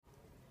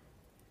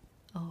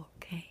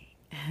Okay.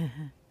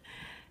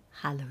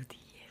 Hello,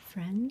 dear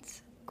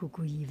friends. Good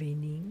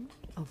evening.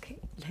 Okay,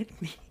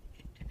 let me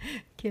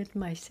get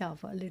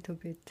myself a little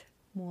bit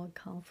more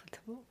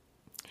comfortable.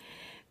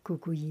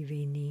 Good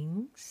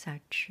evening.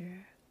 Such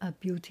a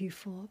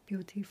beautiful,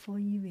 beautiful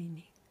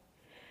evening.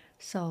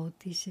 So,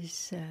 this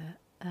is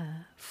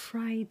a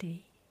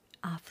Friday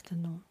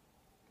afternoon,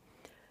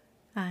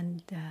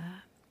 and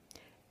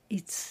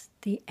it's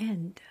the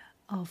end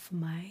of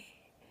my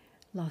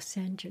Los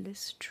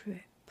Angeles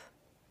trip.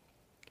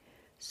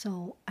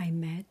 So I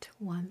met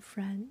one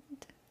friend,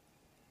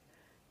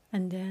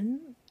 and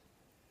then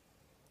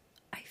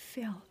I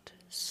felt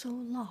so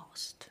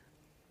lost.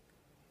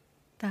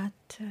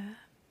 That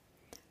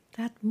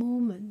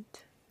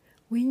moment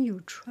when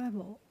you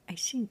travel, I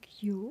think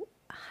you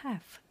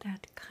have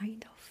that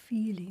kind of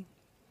feeling.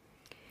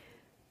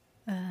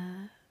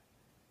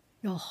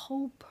 Your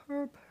whole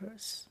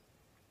purpose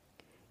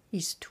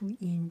is to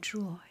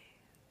enjoy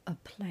a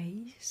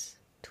place,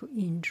 to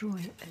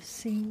enjoy a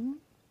thing.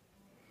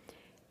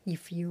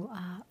 If you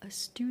are a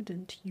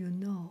student, you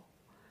know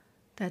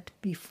that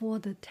before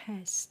the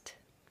test,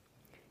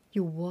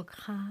 you work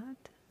hard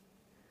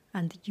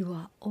and you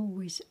are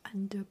always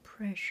under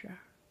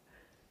pressure.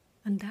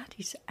 And that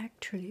is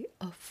actually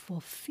a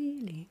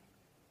fulfilling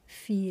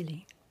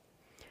feeling.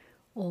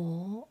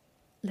 Or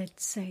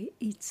let's say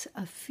it's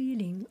a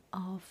feeling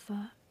of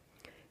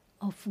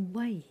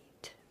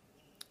weight.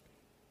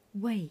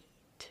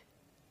 Weight.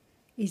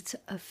 It's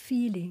a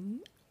feeling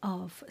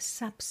of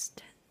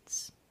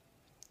substance.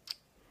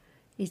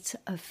 It's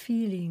a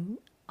feeling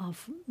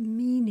of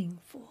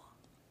meaningful.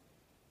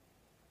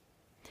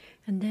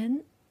 And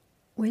then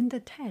when the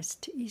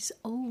test is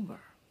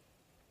over,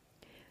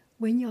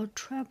 when your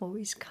travel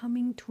is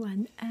coming to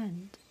an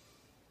end,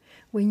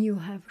 when you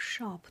have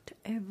shopped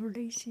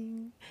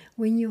everything,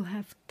 when you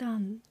have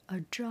done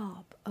a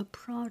job, a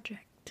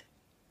project,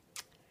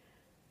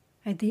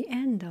 at the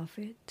end of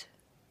it,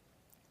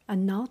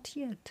 and not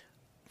yet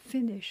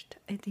finished,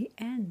 at the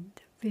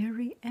end,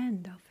 very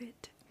end of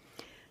it,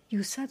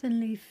 you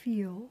suddenly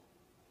feel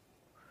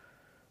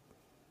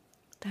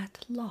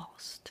that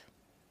lost,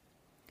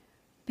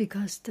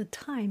 because the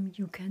time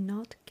you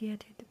cannot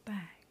get it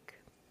back,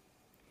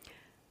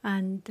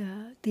 and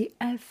the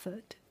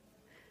effort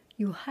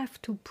you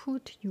have to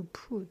put,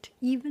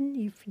 even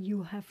if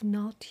you have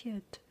not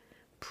yet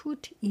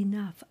put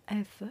enough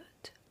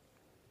effort,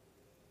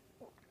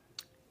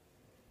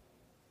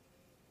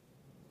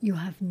 you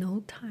have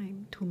no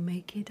time to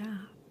make it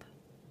up.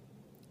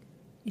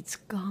 It's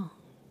gone,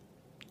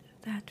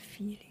 that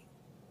feeling.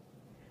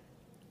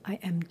 I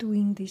am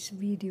doing this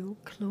video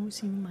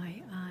closing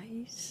my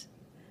eyes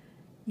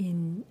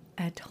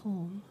at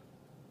home,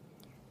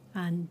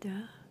 and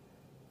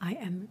I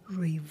am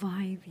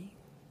reliving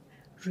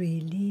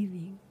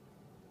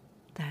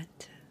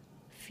that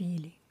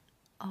feeling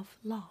of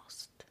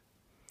lost,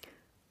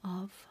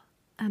 of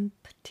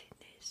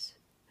emptiness,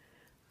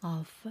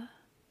 of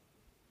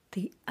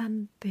the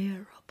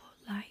unbearable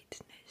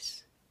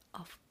lightness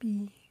of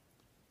being.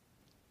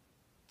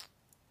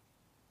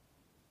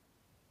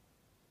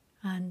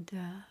 And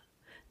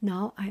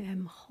now I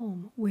am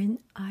home. When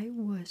I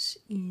was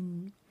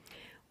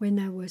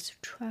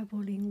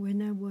traveling,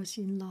 when I was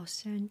in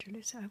Los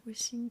Angeles, I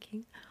was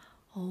thinking,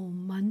 oh,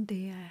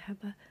 Monday I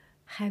have a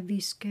heavy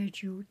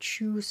schedule.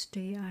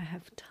 Tuesday I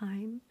have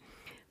time.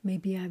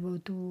 Maybe I will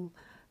do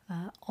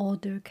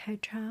order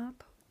catch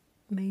up.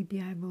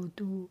 Maybe I will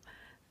do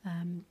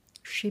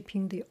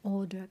shipping the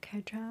order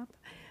catch up.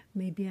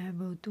 Maybe I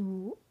will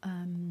do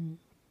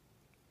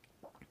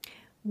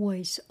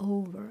voice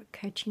over,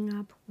 catching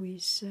up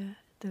with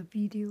the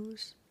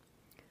videos.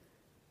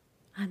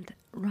 And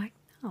right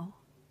now,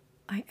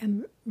 I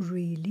am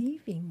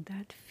reliving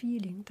that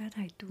feeling that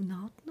I do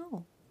not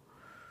know.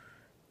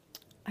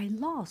 I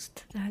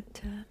lost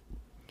that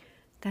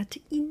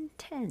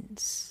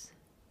intense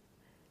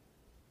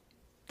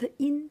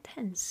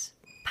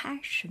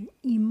passion,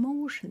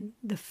 emotion,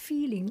 the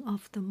feeling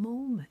of the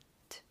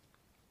moment.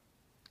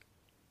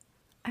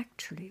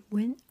 Actually,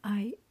 when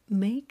I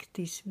make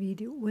this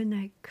video, when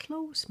I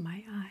close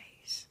my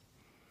eyes,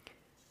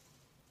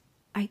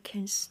 I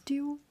can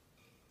still,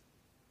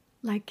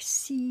 like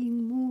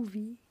seeing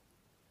movie,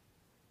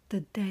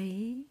 the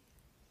day,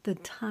 the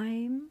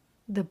time,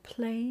 the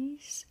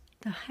place,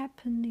 the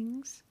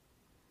happenings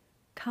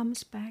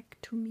comes back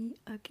to me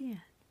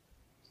again.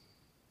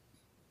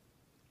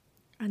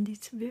 And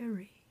it's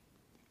very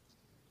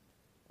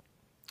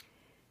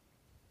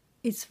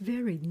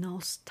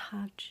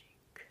nostalgic.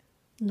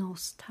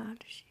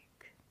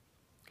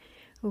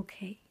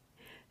 Okay,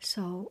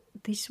 so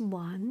this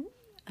one,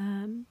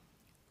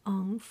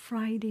 on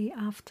Friday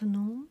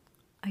afternoon,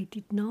 I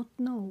did not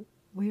know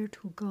where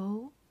to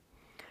go,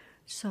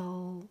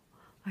 so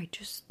I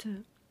just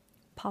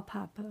pop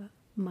up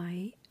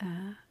my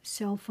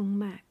cell phone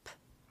map.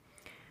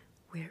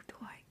 Where do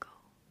I go?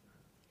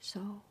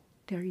 So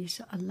there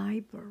is a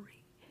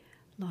library,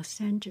 Los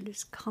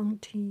Angeles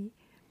County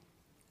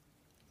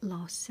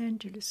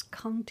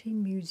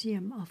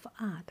Museum of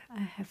Art.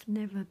 I have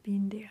never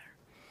been there.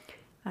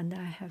 And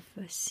I have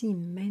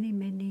seen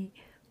many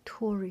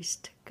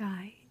tourist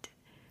guide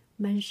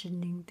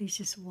mentioning this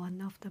is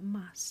one of the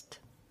must.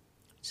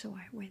 So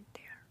I went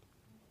there.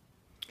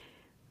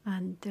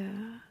 And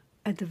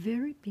at the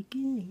very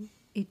beginning,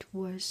 it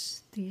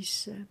was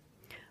this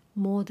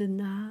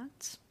modern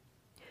arts,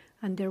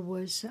 and there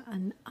was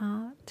an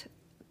art,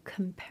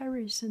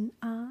 comparison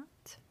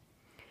art,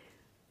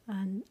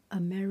 an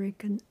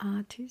American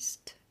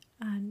artist,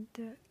 and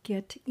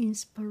get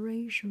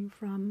inspiration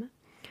from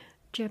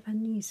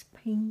Japanese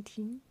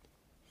painting.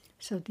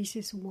 So this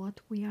is what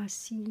we are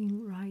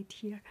seeing right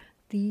here.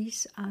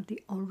 These are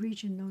the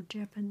original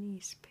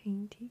Japanese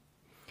painting.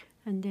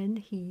 And then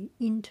he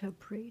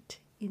interpret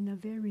in a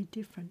very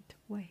different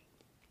way.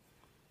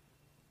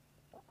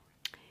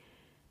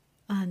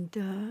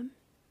 And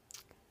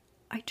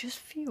I just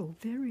feel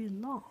very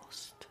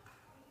lost.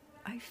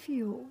 I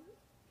feel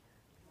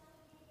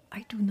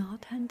I do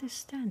not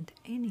understand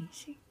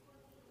anything.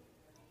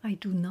 I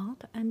do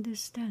not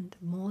understand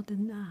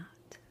modern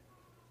art.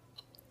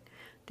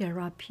 There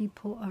are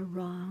people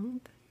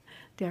around,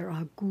 there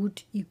are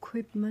good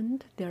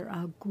equipment, there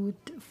are good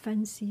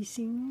fancy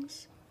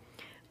things,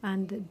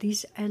 and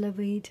this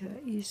elevator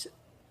is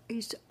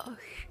a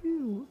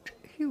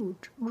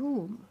huge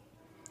room.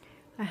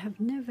 I have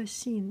never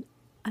seen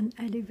an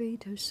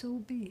elevator so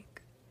big.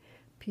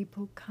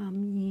 People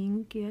come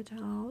in, get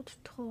out,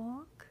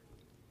 talk,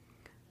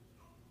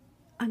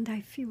 and I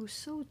feel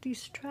so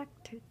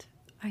distracted.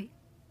 I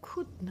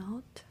could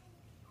not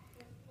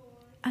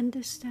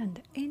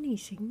understand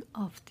anything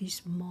of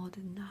this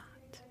modern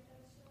art.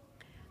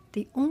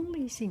 The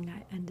only thing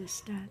I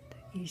understand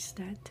is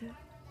that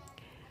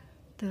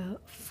the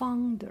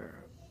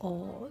founder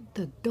or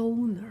the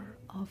donor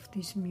of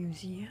this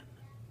museum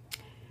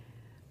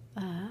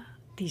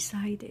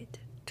decided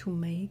to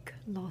make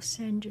Los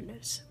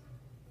Angeles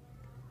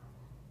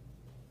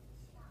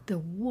the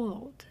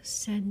world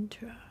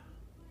center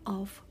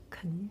of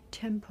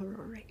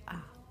contemporary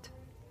art.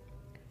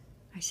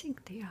 I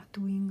think they are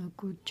doing a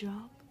good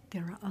job.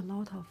 There are a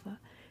lot of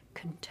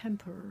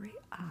contemporary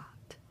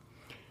art.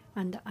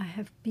 And I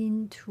have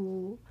been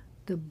to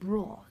the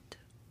Broad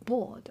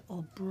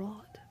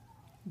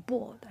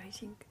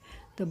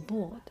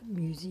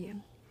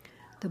Museum.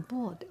 The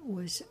Broad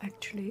was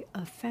actually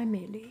a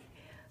family.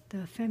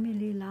 The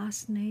family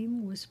last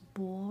name was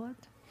Board,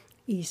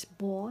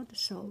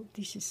 so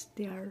this is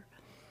their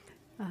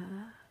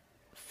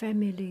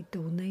family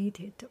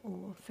donated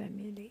or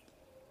family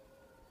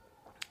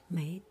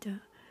made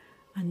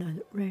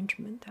an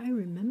arrangement. I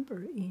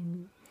remember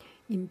in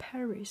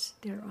Paris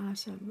there are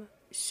some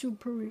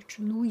super rich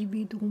Louis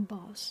Vuitton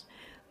boss,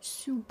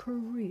 super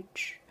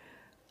rich,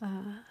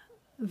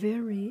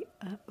 very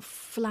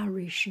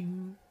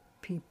flourishing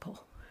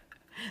people,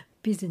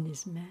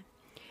 businessmen,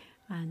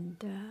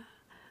 and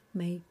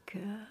make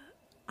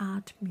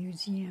art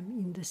museum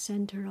in the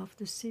center of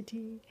the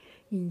city.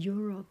 In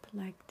Europe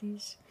like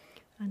this,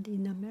 and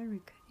in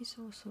America it's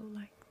also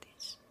like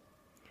this.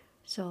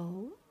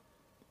 So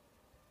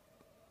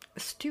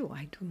still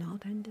I do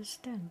not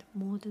understand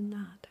modern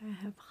art. I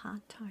have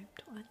hard time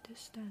to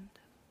understand,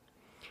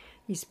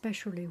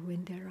 especially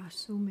when there are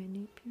so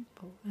many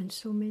people and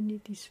so many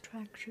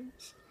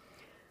distractions.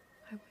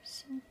 I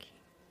was thinking,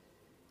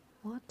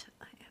 what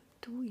I am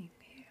doing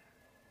here?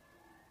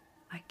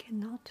 I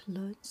cannot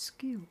learn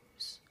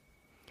skills.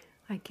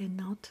 I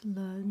cannot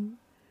learn.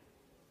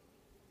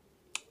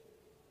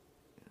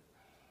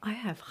 I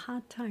have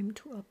hard time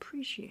to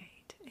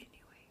appreciate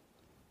anyway.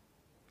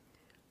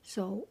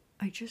 So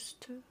I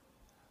just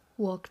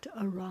walked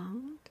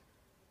around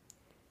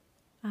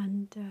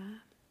and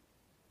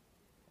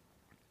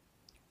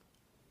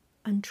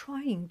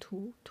trying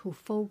to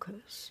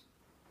focus.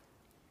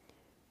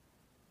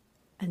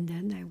 And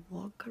then I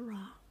walk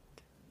around.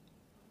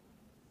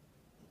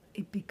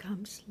 It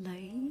becomes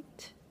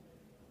late,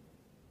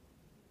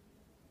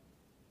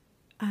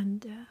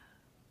 and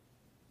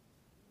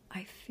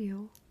I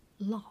feel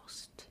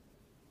lost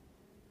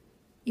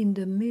in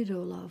the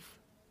middle of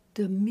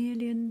the $1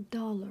 million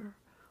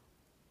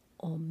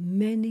or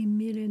many $1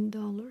 million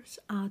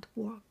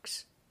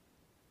artworks,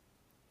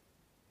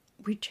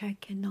 which I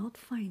cannot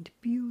find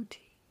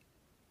beauty.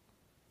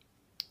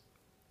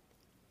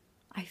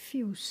 I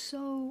feel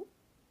so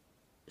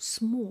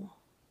small,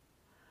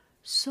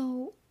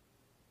 so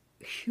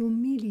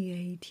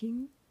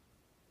humiliating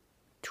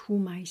to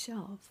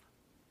myself.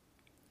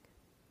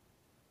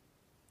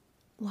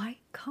 Why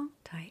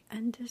can't I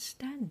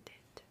understand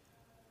it?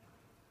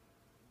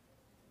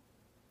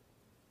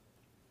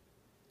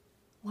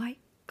 Why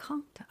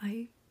can't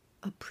I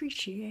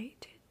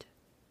appreciate it?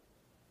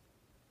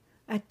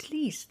 At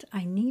least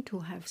I need to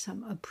have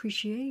some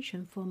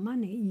appreciation for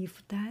money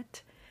if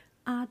that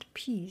art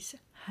piece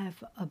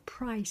have a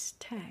price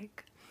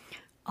tag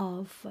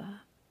of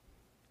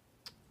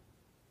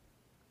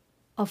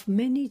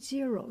many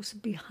zeros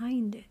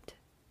behind it.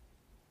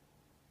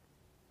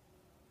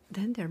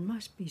 Then there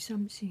must be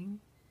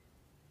something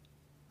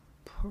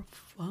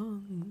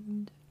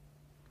profound,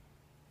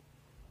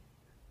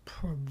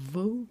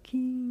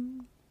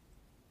 provoking,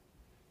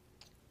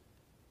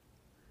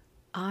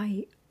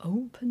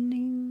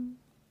 eye-opening,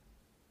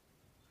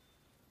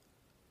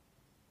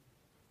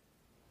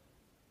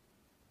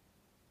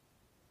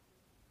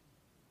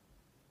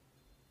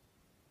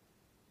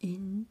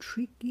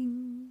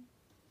 intriguing.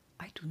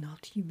 I do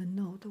not even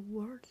know the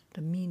word,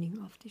 the meaning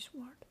of this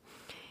word.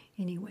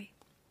 Anyway,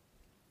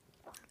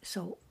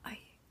 so I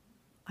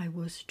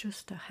was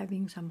just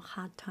having some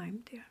hard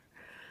time there.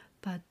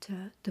 But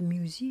the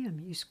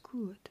museum is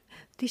good.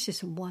 This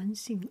is one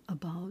thing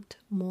about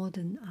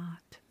modern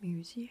art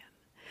museum.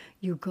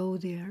 You go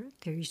there,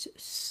 there is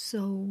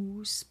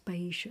so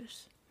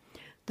spacious.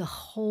 The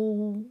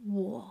whole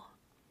wall,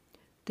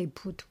 they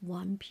put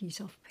one piece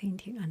of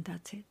painting and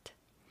that's it.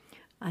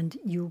 And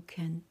you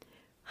can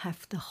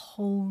have the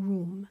whole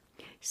room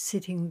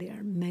sitting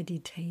there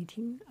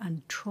meditating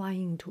and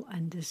trying to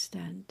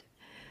understand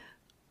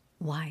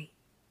why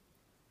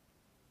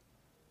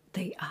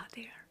they are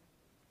there,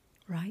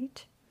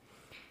 right?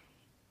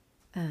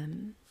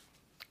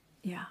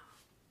 Yeah,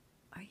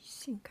 I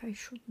think I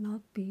should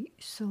not be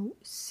so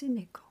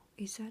cynical.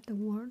 Is that the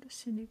word,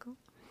 cynical?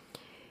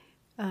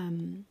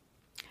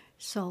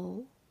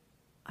 So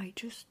I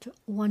just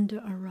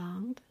wander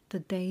around. The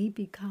day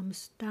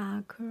becomes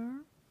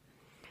darker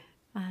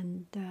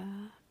and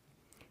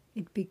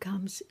it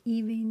becomes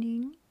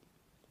evening.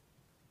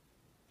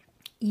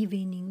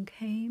 Evening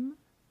came.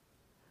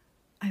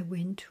 I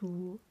went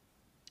to,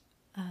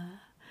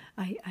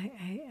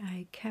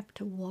 I kept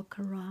a walk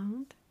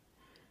around,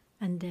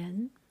 and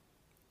then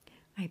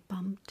I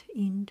bumped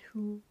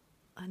into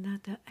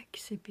another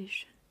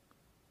exhibition.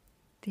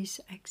 This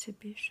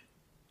exhibition.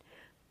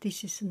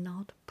 This is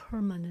not a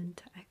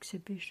permanent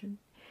exhibition.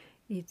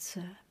 It's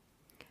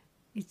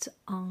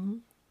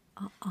on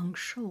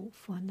show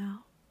for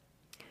now.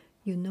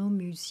 You know,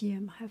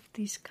 museum have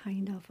this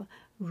kind of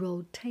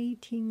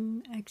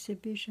rotating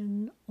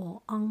exhibition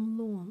or on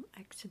loan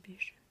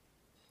exhibition.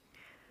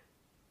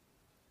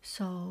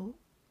 So,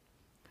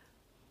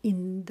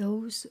 in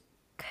those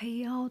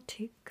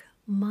chaotic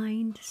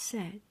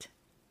mindset,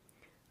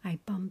 I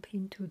bump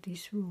into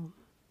this room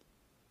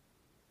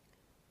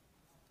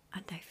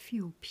and I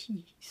feel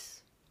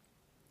peace.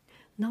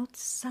 Not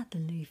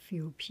suddenly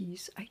feel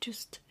peace, I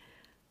just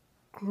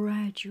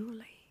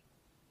gradually.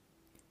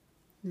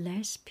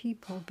 Less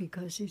people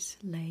because it's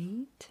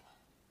late,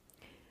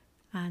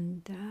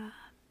 and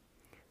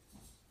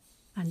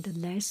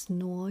less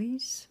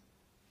noise,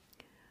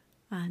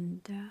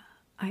 and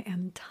I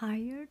am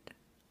tired.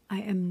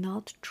 I am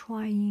not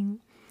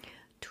trying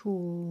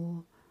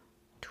to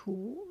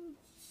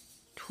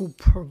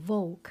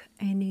provoke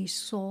any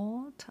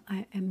thought.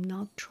 I am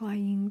not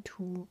trying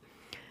to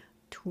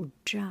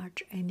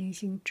judge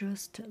anything.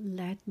 Just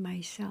let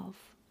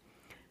myself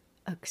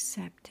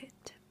accept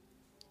it.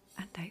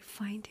 And I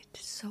find it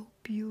so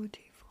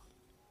beautiful.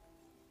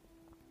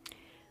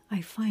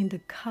 I find the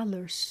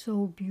color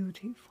so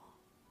beautiful.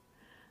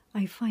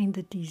 I find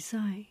the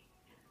design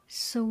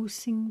so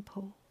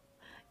simple,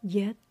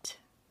 yet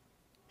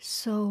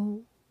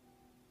so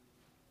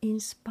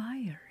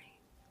inspiring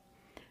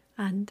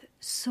and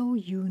so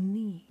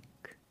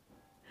unique,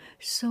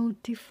 so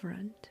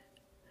different.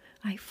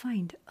 I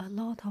find a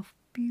lot of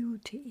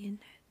beauty in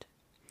it.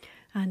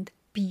 And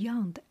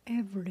beyond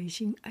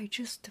everything, I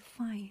just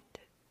find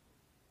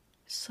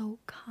so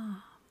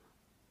calm,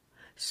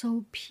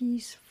 so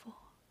peaceful.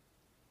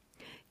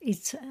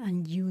 It's a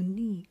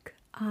unique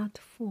art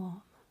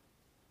form,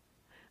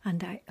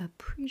 and I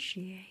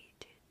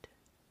appreciate it.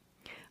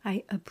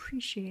 I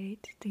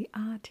appreciate the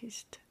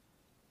artist.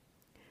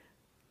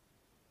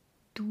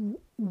 Do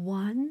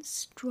one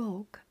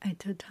stroke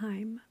at a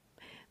time,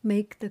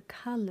 make the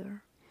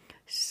color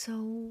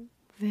so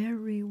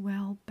very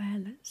well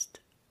balanced.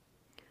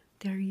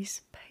 There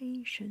is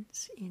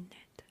patience in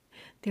it.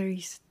 There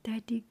is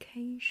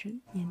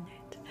dedication in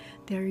it.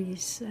 There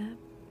is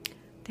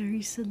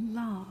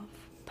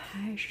love,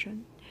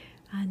 passion,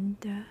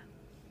 and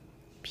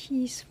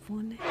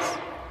peacefulness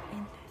in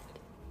it.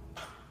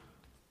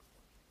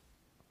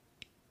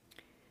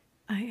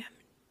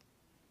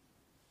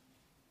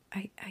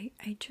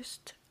 I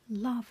just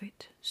love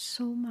it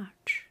so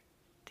much.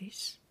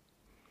 This,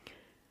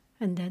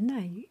 and then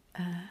I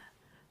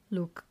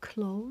look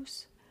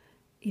close.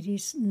 It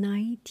is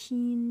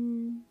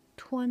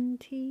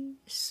 1920,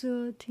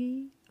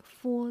 30,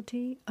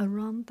 40,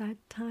 around that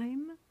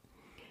time,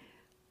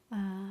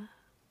 a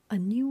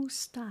new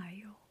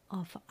style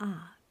of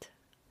art,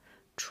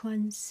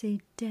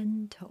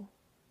 transcendental,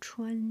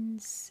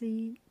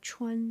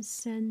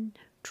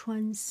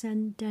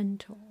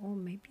 or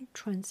maybe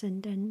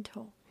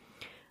transcendental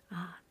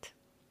art.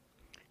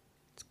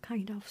 It's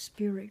kind of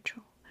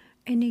spiritual.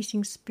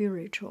 Anything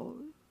spiritual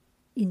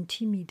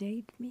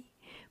intimidates me.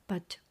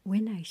 But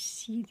when I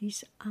see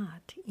this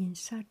art in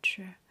such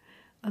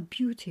a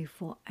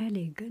beautiful,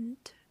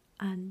 elegant,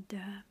 and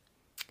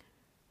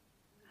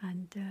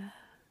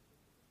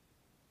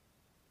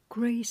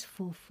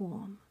graceful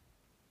form,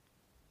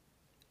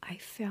 I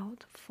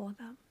felt for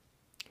them.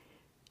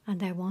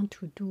 And I want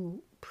to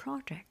do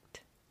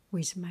project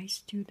with my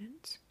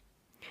students.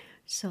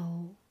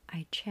 So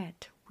I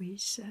chat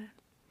with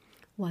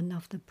one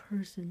of the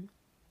person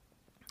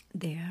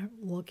there,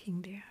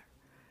 working there.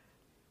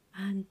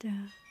 And,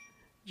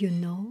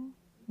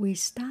 we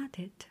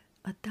started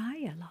a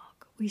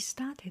dialogue. We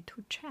started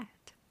to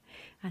chat.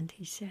 And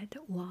he said,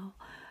 wow,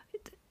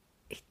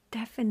 it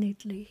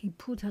definitely, he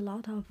put a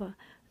lot of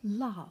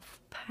love,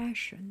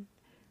 passion,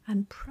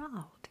 and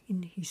proud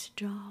in his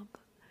job.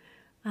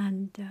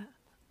 And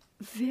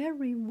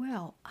very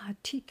well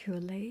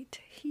articulate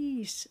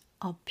his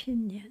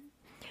opinion.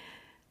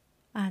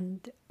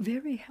 And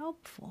very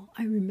helpful.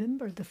 I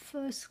remember the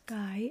first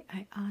guy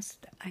I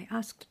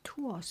asked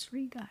 2 or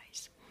 3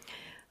 guys.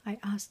 I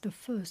asked the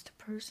first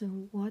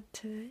person,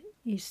 what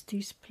is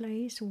this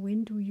place?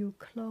 When do you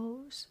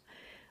close?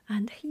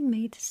 And he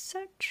made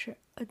such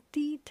a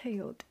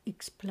detailed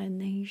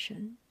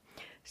explanation.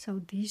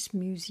 So this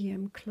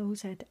museum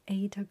closed at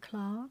 8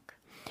 o'clock.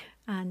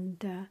 And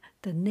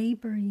the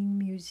neighboring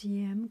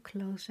museum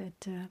closed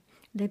at,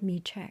 let me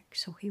check.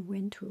 So he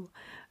went to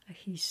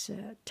his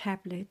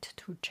tablet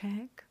to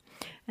check.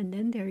 And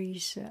then there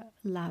is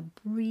La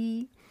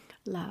Bria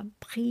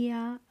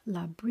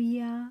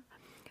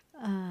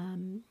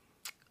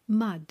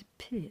mud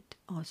pit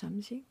or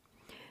something.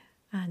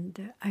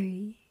 And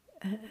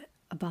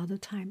about the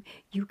time,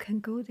 you can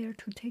go there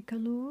to take a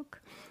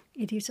look.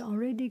 It is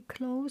already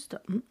closed.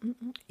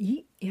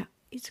 Yeah,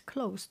 it's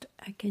closed.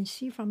 I can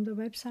see from the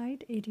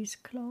website it is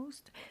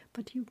closed,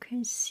 but you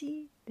can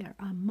see there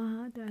are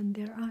mud and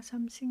there are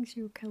some things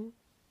you can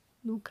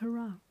look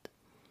around.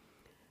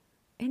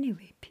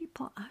 Anyway,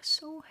 people are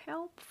so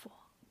helpful.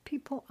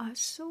 People are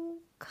so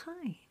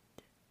kind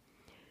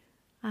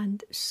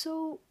and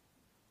so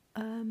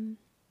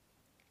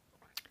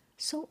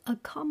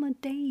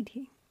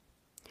accommodating.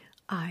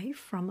 I,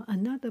 from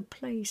another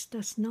place,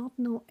 does not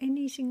know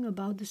anything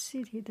about the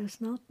city,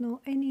 does not know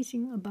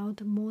anything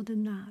about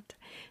modern art.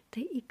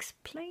 They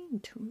explain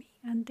to me,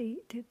 and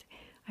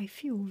I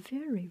feel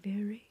very,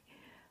 very,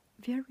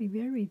 very,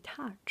 very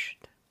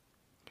touched.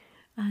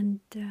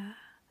 And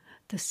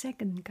the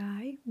second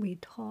guy, we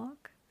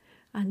talk,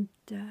 and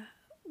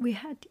we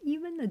had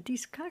even a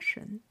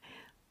discussion.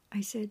 I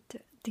said,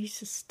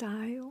 this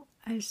style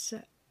as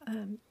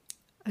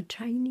a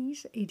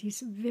Chinese, it is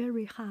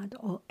very hard,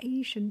 or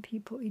Asian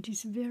people, it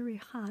is very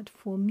hard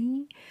for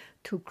me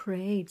to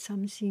create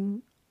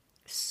something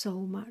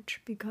so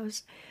much,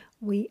 because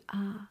we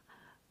are,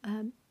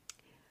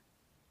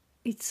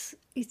 it's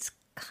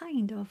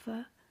kind of,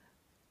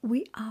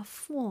 we are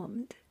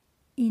formed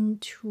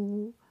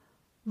into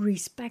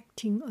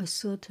respecting a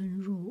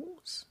certain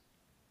rules.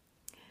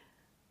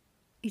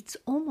 It's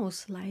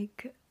almost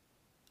like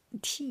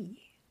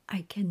tea.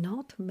 I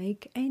cannot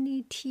make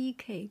any tea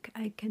cake.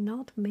 I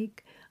cannot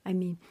make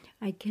any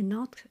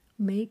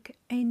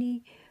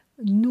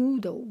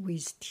noodle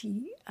with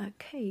tea, a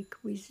cake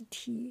with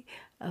tea,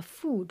 a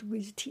food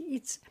with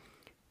tea.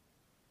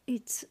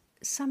 It's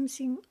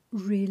something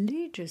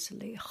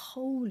religiously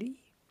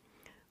holy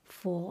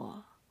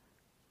for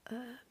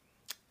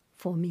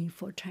me,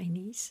 for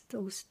Chinese,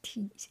 those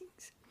tea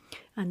things.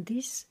 And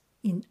this,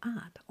 in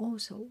art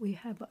also, we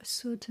have a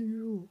certain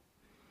rule.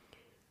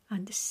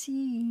 And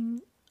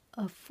seeing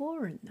a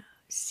foreigner,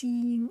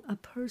 seeing a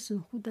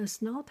person who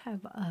does not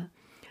have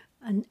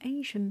an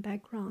Asian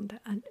background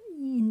and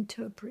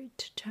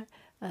interpret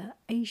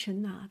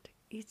Asian art,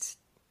 it's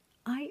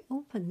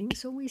eye-opening.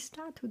 So we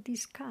start to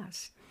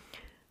discuss,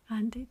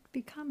 and it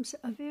becomes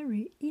a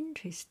very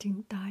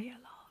interesting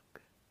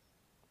dialogue.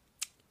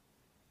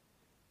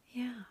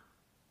 Yeah.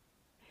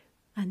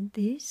 And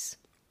this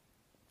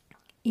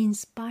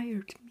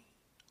inspired me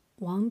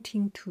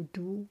wanting to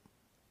do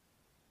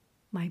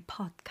my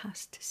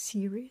podcast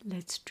series,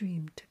 Let's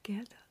Dream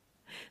Together.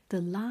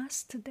 The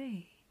last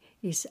day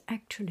is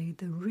actually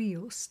the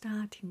real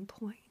starting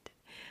point.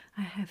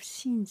 I have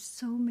seen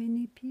so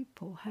many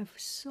people have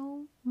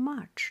so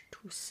much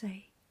to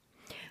say,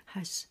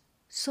 has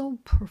so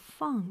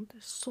profound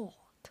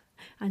thought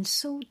and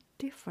so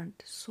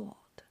different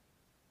thought.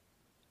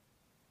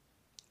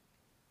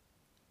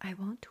 I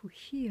want to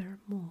hear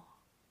more.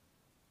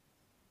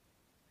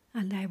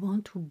 And I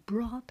want to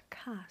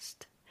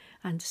broadcast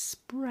and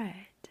spread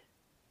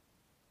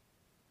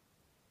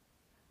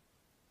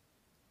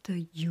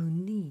the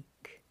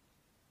unique,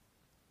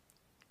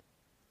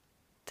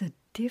 the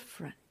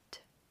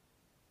different,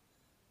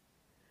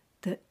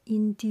 the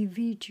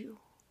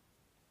individual,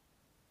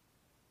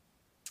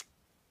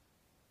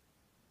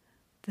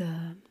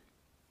 the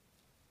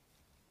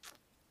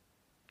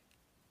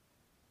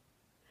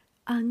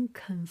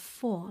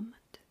unconformed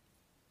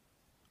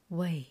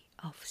way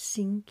of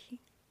thinking,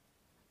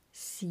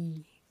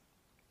 seeing.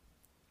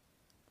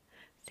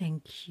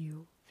 Thank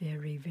you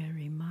very,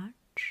 very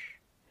much.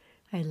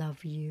 I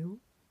love you.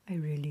 I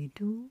really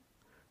do.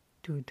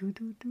 Do.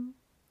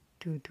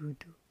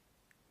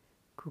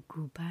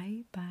 Cuckoo,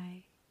 bye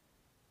bye.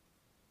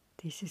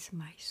 This is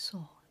my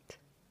thought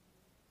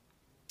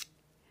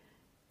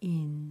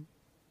in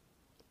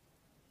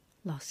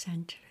Los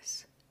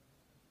Angeles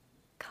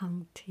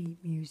County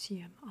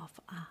Museum of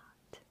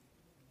Art.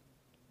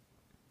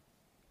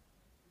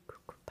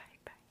 Cuckoo, bye.